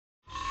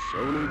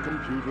Sony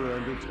Computer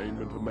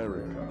Entertainment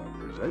America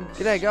presents...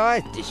 G'day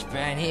guys,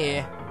 Dishpan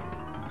here.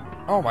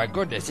 Oh my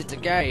goodness, it's a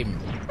game.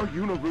 A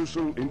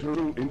Universal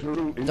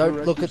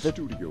Don't look at the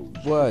Studios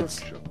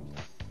words production.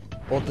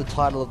 or the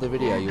title of the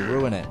video, you'll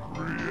ruin it.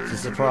 It's a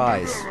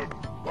surprise.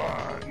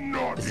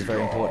 This is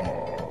very important.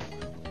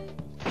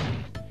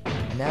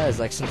 And now there's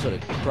like some sort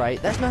of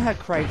crate. That's not how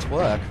crates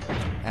work.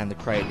 And the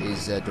crate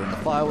is doing the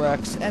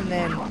fireworks, and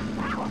then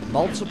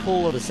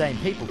multiple of the same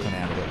people come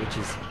out of it, which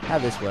is how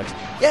this works.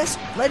 Yes,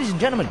 ladies and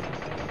gentlemen,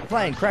 we're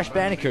playing Crash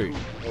Bandicoot.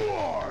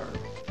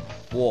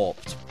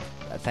 Warped.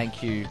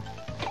 Thank you,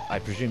 I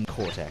presume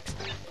Cortex.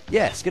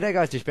 Yes, g'day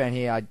guys, Dishpan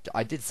here.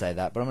 I did say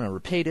that, but I'm going to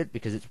repeat it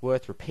because it's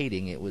worth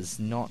repeating. It was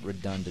not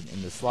redundant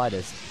in the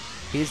slightest.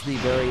 Here's the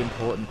very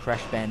important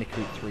Crash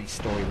Bandicoot 3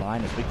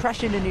 storyline as we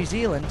crash into New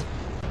Zealand,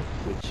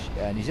 which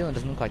New Zealand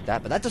doesn't look like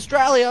that, but that's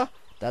Australia!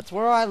 That's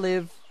where I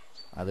live.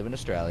 I live in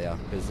Australia,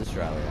 because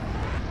Australia.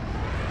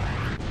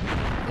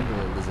 Into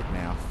the lizard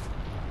mouth.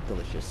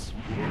 Delicious.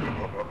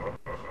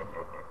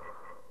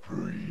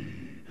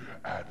 Free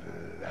at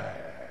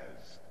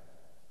last.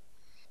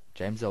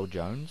 James L.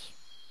 Jones?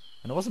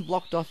 And it wasn't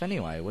blocked off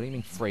anyway. What do you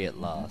mean free at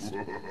last?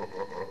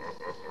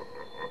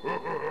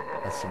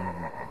 That's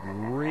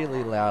some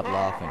really loud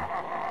laughing.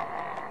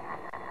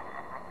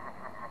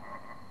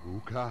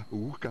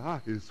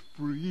 Uka is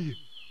free.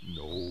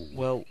 No,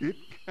 well, it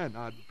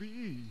cannot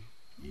be.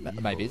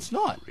 Maybe it's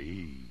not.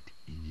 Great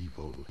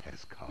evil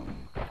has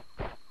come.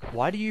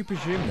 Why do you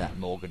presume that,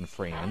 Morgan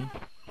Freeman?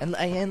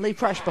 And leave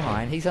Crash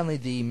behind. He's only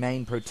the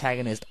main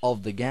protagonist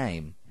of the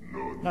game.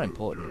 Not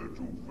important.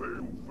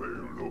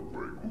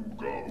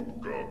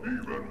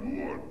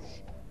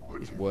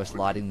 He's worse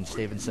lighting than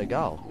Steven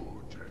Seagal.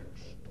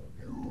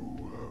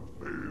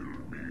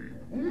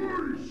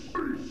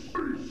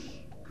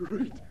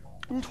 Great.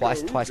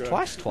 Twice,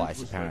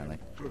 apparently.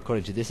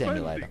 According to this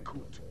emulator.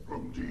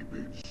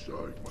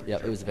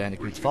 Yep, it was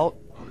Bandicoot's fault.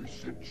 I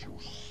sent you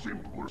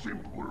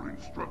simpler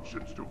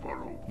instructions to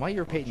follow. Why are you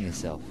repeating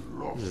yourself?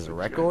 This is a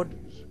record?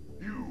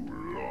 You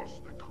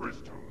lost the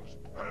crystals,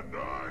 and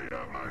I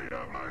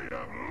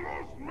have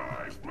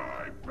lost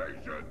my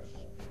patience.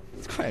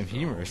 It's quite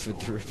humorous with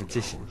the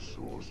repetition.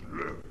 Source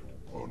left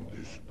on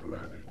this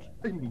planet.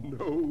 And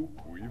no,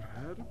 we've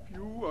had a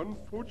few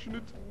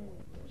unfortunate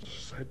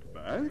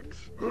setbacks.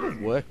 A lot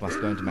of work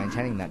must go into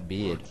maintaining that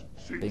beard.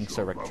 Being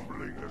so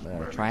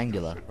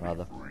triangular,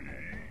 rather.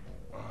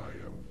 I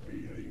am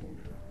feeling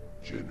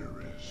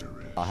generous.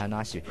 Oh, how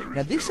nice you.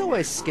 Now, this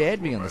always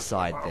scared me on the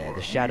side there.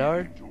 The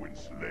shadow,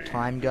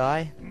 time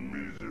guy.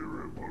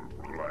 Miserable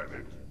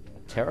planet.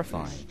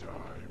 Terrifying.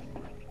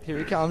 Here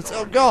he comes.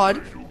 Oh,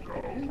 God!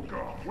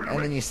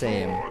 And then you see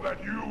him.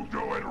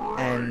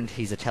 And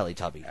he's a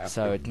Teletubby,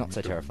 so it's not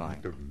so terrifying.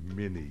 After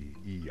many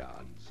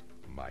eons,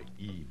 my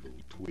evil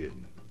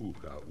twin,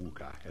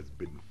 Uka, has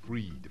been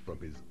freed from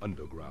his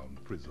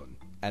underground prison.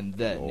 And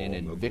then in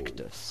Long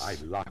Invictus, ago, I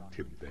locked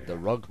him there the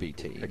rugby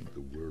to team. protect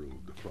the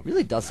world from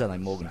Really the does sound like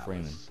black Morgan Sabbath.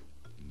 Freeman.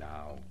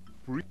 Now,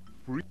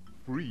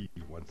 free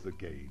once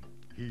again.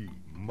 He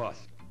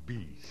must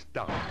be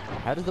stopped.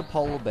 How does the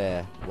polar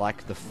bear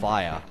like the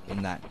fire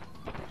in that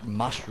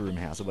mushroom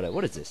house or whatever?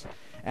 What is this?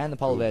 And the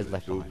polar bear's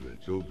left behind.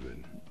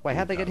 Children. Wait,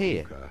 how'd they get here?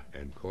 Uka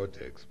and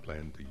Cortex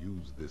plan to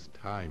use this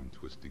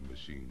time-twisting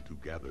machine to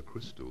gather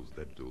crystals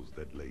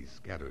that lay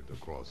scattered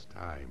across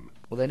time.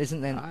 Well, then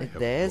isn't I it have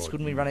theirs? brought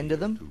Couldn't we you run into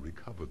here them? to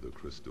recover the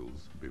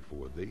crystals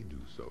before they do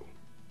so.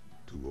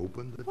 To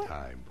open the What?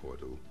 time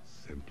portal,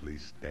 simply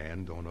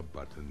stand on a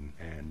button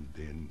and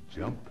then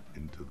jump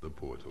into the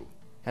portal.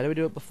 How do we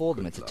do it before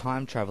them? It's a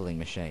time-traveling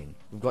machine.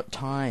 We've got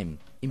time.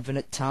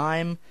 Infinite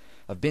time.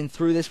 I've been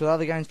through this with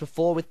other games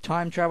before with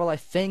time travel, I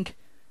think.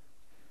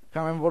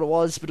 Can't remember what it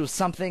was, but it was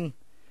something.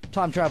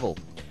 Time travel.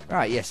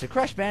 Alright, yeah, so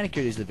Crash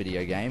Bandicoot is the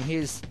video game.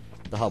 Here's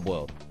the hub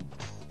world.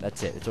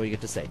 That's it. That's all you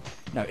get to see.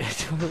 No,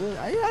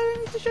 I don't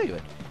need to show you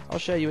it. I'll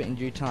show you it in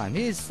due time.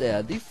 Here's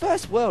the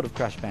first world of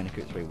Crash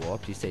Bandicoot 3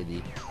 Warped. You see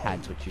the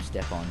pads which you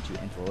step on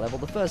to enter the level.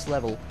 The first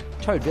level,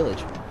 Toad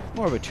Village.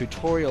 More of a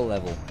tutorial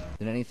level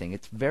than anything.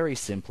 It's very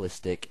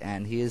simplistic,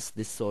 and here's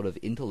this sort of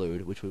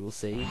interlude which we will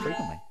see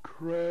frequently.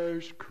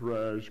 Crash,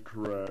 crash,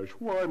 crash.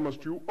 Why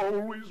must you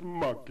always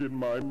muck in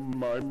my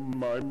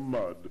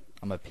mud?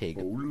 I'm a pig.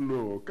 Oh,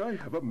 look, I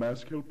have a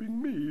mask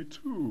helping me,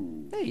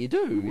 too. Hey, you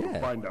do, We'll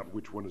yeah. find out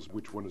which one is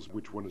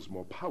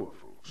more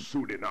powerful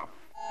soon enough.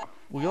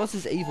 Well, yours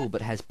is evil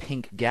but has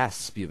pink gas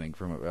spewing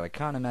from it, but I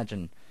can't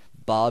imagine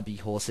Barbie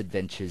Horse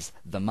Adventures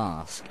The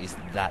Mask is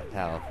that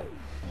powerful.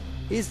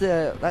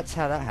 That's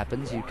how that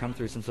happens. You come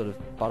through some sort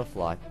of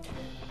butterfly.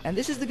 And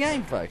this is the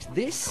game, folks.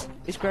 This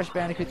is Crash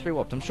Bandicoot 3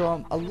 Warped. I'm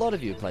sure a lot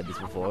of you have played this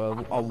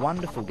before. A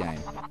wonderful game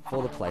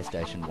for the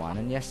PlayStation 1.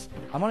 And yes,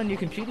 I'm on a new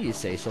computer, you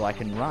see, so I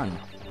can run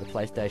the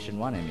PlayStation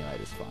 1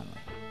 emulators finally.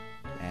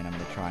 And I'm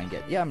going to try and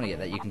get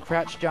that. You can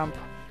crouch jump.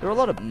 There are a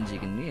lot of buttons you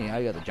can, you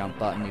got the jump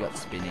button, you got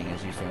spinning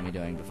as you saw me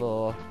doing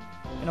before,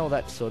 and all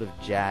that sort of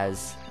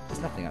jazz.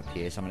 There's nothing up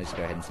here, so I'm going to just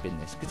go ahead and spin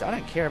this, because I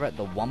don't care about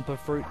the Wumpa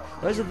fruit.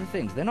 Those are the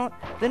things. They're not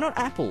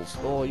apples,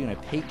 or,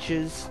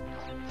 peaches,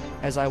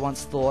 as I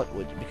once thought,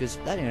 because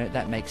that,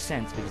 that makes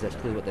sense, because that's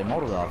clearly what they're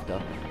modeled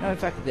after. No, in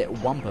fact, they're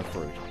Wumpa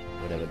fruit,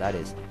 whatever that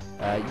is.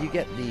 You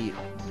get the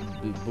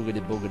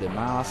Boogada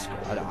mask.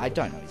 I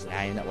don't know his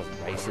name, that wasn't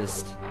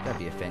racist. Don't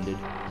be offended.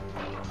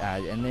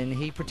 And then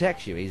he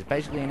protects you. He's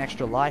basically an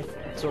extra life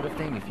sort of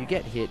thing. If you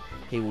get hit,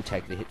 he will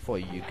take the hit for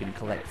you. You can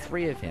collect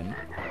 3 of him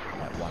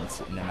at once,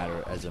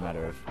 as a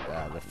matter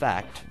of the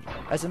fact,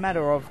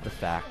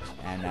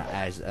 and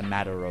as a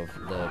matter of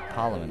the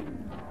Parliament.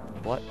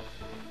 What?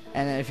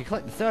 And then if you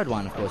collect the 3rd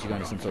one, of course, you go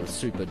into some sort of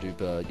super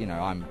duper,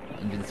 I'm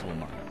invincible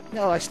mode.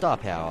 No, like star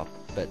power,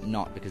 but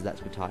not because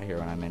that's Guitar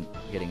Hero and I meant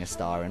getting a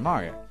star in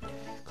Mario.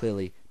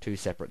 Clearly 2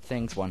 separate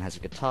things. One has a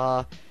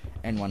guitar,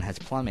 and one has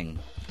plumbing.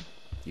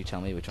 You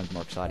tell me which one's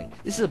more exciting.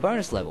 This is a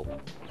bonus level.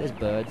 There's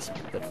birds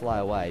that fly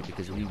away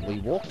because we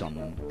walked on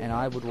them, and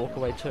I would walk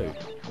away too.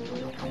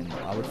 And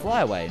I would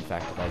fly away, in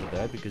fact, if I was a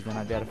bird, because then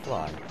I'd be able to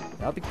fly.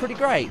 That would be pretty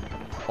great.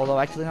 Although,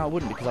 actually, no, I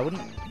wouldn't,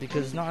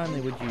 because not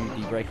only would you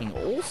be breaking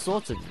all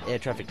sorts of air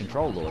traffic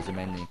control laws, I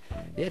mean,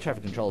 the air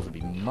traffic controllers would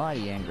be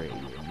mighty angry at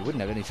you, and you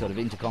wouldn't have any sort of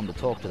intercom to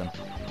talk to them.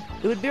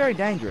 It would be very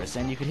dangerous,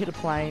 and you could hit a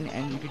plane,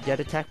 and you could get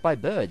attacked by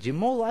birds. You're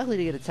more likely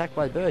to get attacked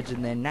by birds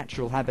in their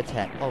natural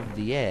habitat of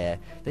the air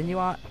than you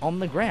are on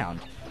the ground.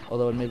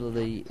 Although,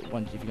 admittedly, if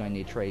you're going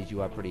near trees,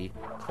 you are pretty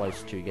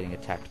close to getting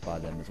attacked by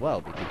them as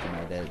well, because,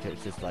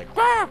 it's just like,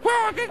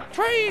 get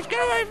trees, get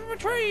away from the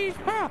trees,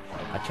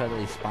 I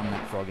totally spun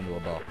that frog into a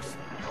box.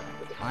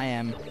 I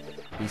am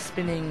the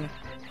spinning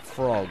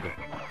frog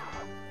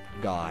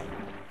guy.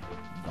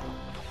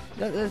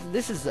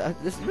 This is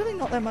really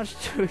not that much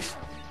to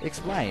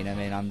explain. I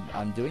mean,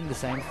 I'm doing the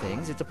same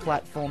things. It's a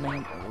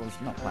platforming. Well, it's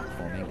not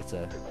platforming. It's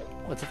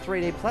a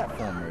 3D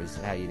platformer, is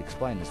how you'd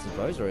explain this, I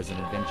suppose, or as an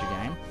adventure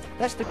game.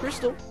 That's the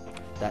Crystal.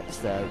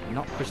 That's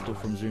not Crystal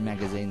from Zoo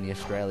Magazine, the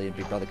Australian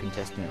Big Brother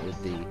contestant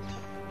with the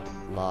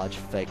large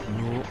fake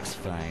Norks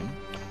fame.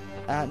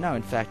 No,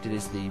 in fact, it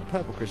is the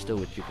purple crystal,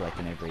 which you collect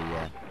in every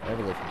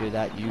level. If you do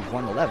that, you've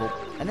won the level.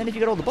 And then if you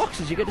get all the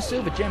boxes, you get a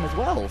silver gem as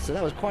well. So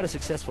that was quite a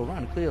successful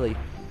run, clearly,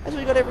 as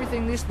we got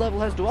everything this level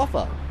has to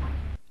offer.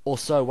 Or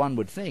so one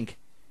would think,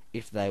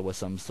 if they were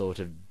some sort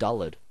of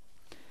dullard.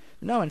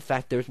 No, in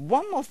fact, there's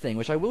one more thing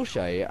which I will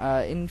show you.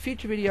 In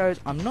future videos,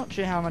 I'm not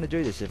sure how I'm going to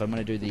do this. If I'm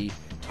going to do the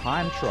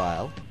time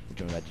trial,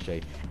 which I'm about to show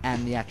you,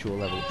 and the actual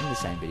level in the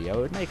same video,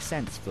 it would make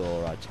sense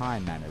for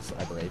time manners,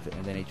 I believe.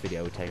 And then each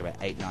video would take about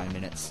 8-9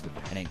 minutes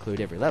and include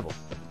every level.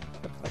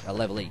 Like a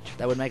level each.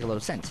 That would make a lot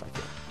of sense, I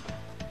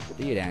feel.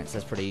 Do you dance?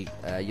 That's pretty,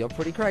 you're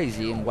pretty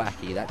crazy and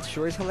wacky. That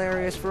sure is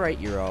hilarious for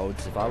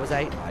 8-year-olds. If I was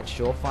 8, I'd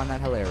sure find that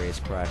hilarious,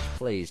 Crash.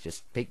 Please,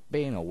 just pick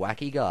being a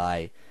wacky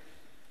guy.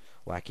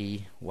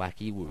 Wacky,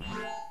 wacky woo.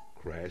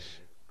 Crash,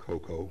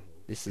 Coco,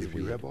 this is if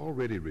weird. You have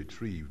already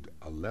retrieved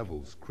a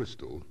level's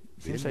crystal,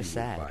 then so you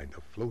sad. will find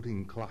a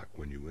floating clock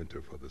when you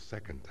enter for the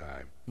 2nd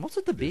time. What's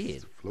with the This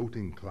beard?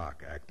 floating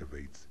clock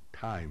activates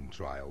time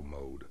trial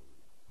mode.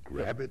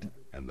 Grab it,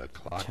 and the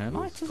clock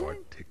Termites, will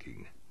start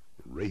ticking.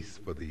 Race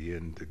for the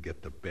end to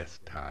get the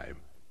best time.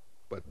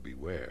 But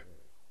beware,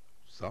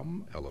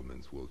 some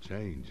elements will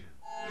change.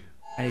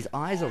 And his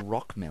eyes are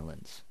rock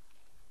melons,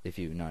 if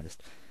you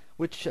noticed.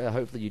 Which,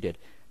 hopefully you did.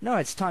 No,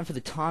 it's time for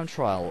the time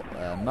trial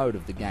mode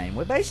of the game,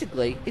 where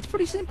basically, it's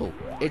pretty simple.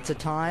 It's a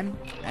time,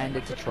 and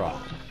it's a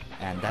trial.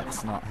 And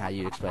that's not how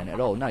you explain it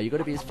at all. No, you've got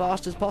to be as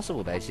fast as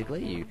possible,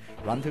 basically. You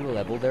run through the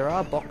level. There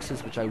are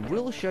boxes, which I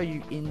will show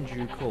you in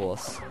due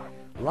course.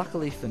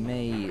 Luckily for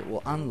me,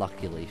 well,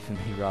 unluckily for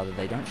me, rather,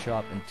 they don't show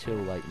up until,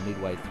 like,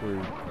 midway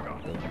through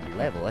the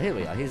level. Here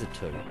we are, here's a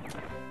 2.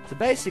 So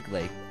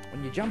basically,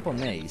 when you jump on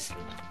these,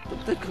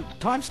 the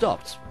time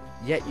stops.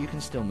 Yet you can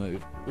still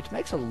move, which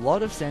makes a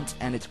lot of sense,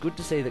 and it's good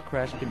to see that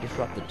Crash can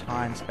disrupt the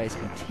time-space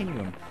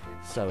continuum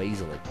so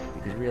easily,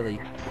 because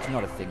really, it's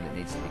not a thing that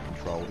needs to be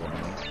controlled or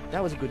anything.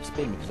 That was a good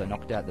spin, because I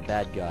knocked out the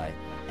bad guy,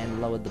 and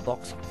lowered the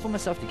box for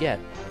myself to get.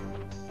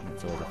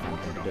 That's always a fun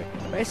thing to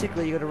do.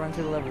 Basically, you got to run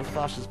through the level as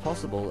fast as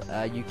possible.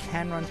 You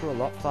can run through a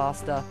lot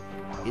faster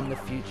in the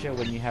future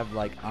when you have,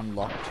 like,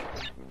 unlocked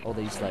all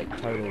these, like,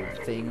 total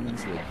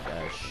things with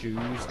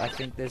shoes. I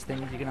think there's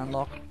things you can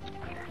unlock.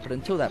 But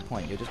until that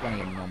point, you're just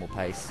running at a normal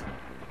pace.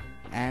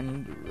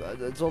 And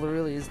that's all there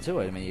really is to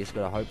it. I mean, you just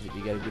got to hope that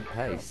you get a good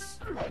pace.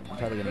 I'm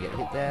totally going to get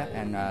hit there,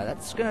 and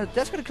that's gonna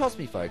cost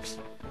me, folks.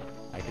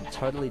 I can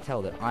totally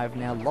tell that I've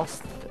now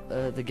lost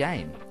the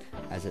game,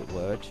 as it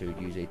were, to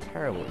use a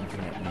terrible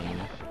internet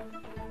meme.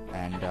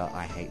 And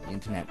I hate the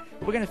internet.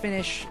 But we're going to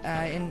finish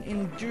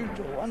in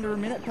under a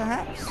minute,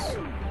 perhaps?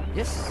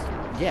 Yes?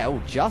 Yeah, oh,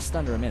 just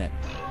under a minute.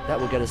 That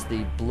will get us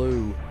the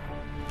blue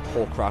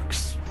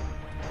Horcrux.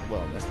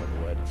 Well, that's not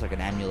the word. It's like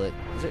an amulet.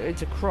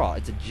 It's a cross.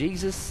 It's a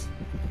Jesus.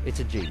 It's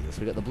a Jesus.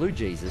 We've got the blue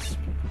Jesus.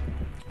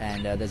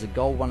 And there's a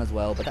gold one as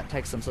well, but that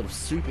takes some sort of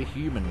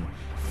superhuman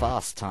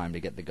fast time to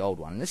get the gold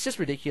one. And it's just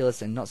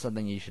ridiculous and not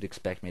something you should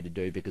expect me to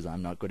do because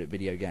I'm not good at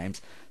video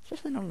games,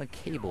 especially not on a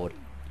keyboard.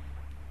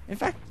 In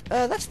fact,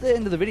 that's the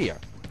end of the video,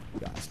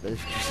 guys.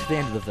 It's the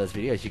end of the first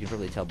video, as you can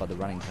probably tell by the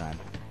running time.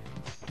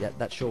 Yeah,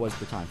 that sure was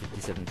the time,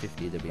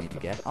 57.50 that we need to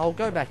get. I'll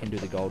go back and do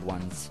the gold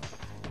ones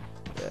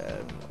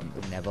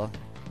Never.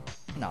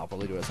 No, I'll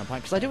probably do it at some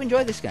point, because I do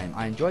enjoy this game.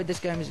 I enjoyed this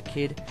game as a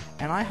kid,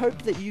 and I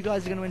hope that you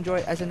guys are going to enjoy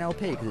it as an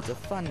LP, because it's a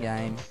fun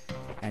game,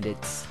 and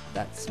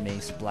that's me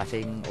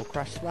splatting, or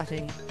crash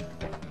splatting,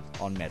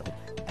 on metal,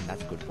 and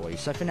that's good for you.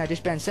 So for now,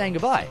 Dishband saying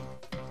goodbye,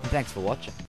 and thanks for watching.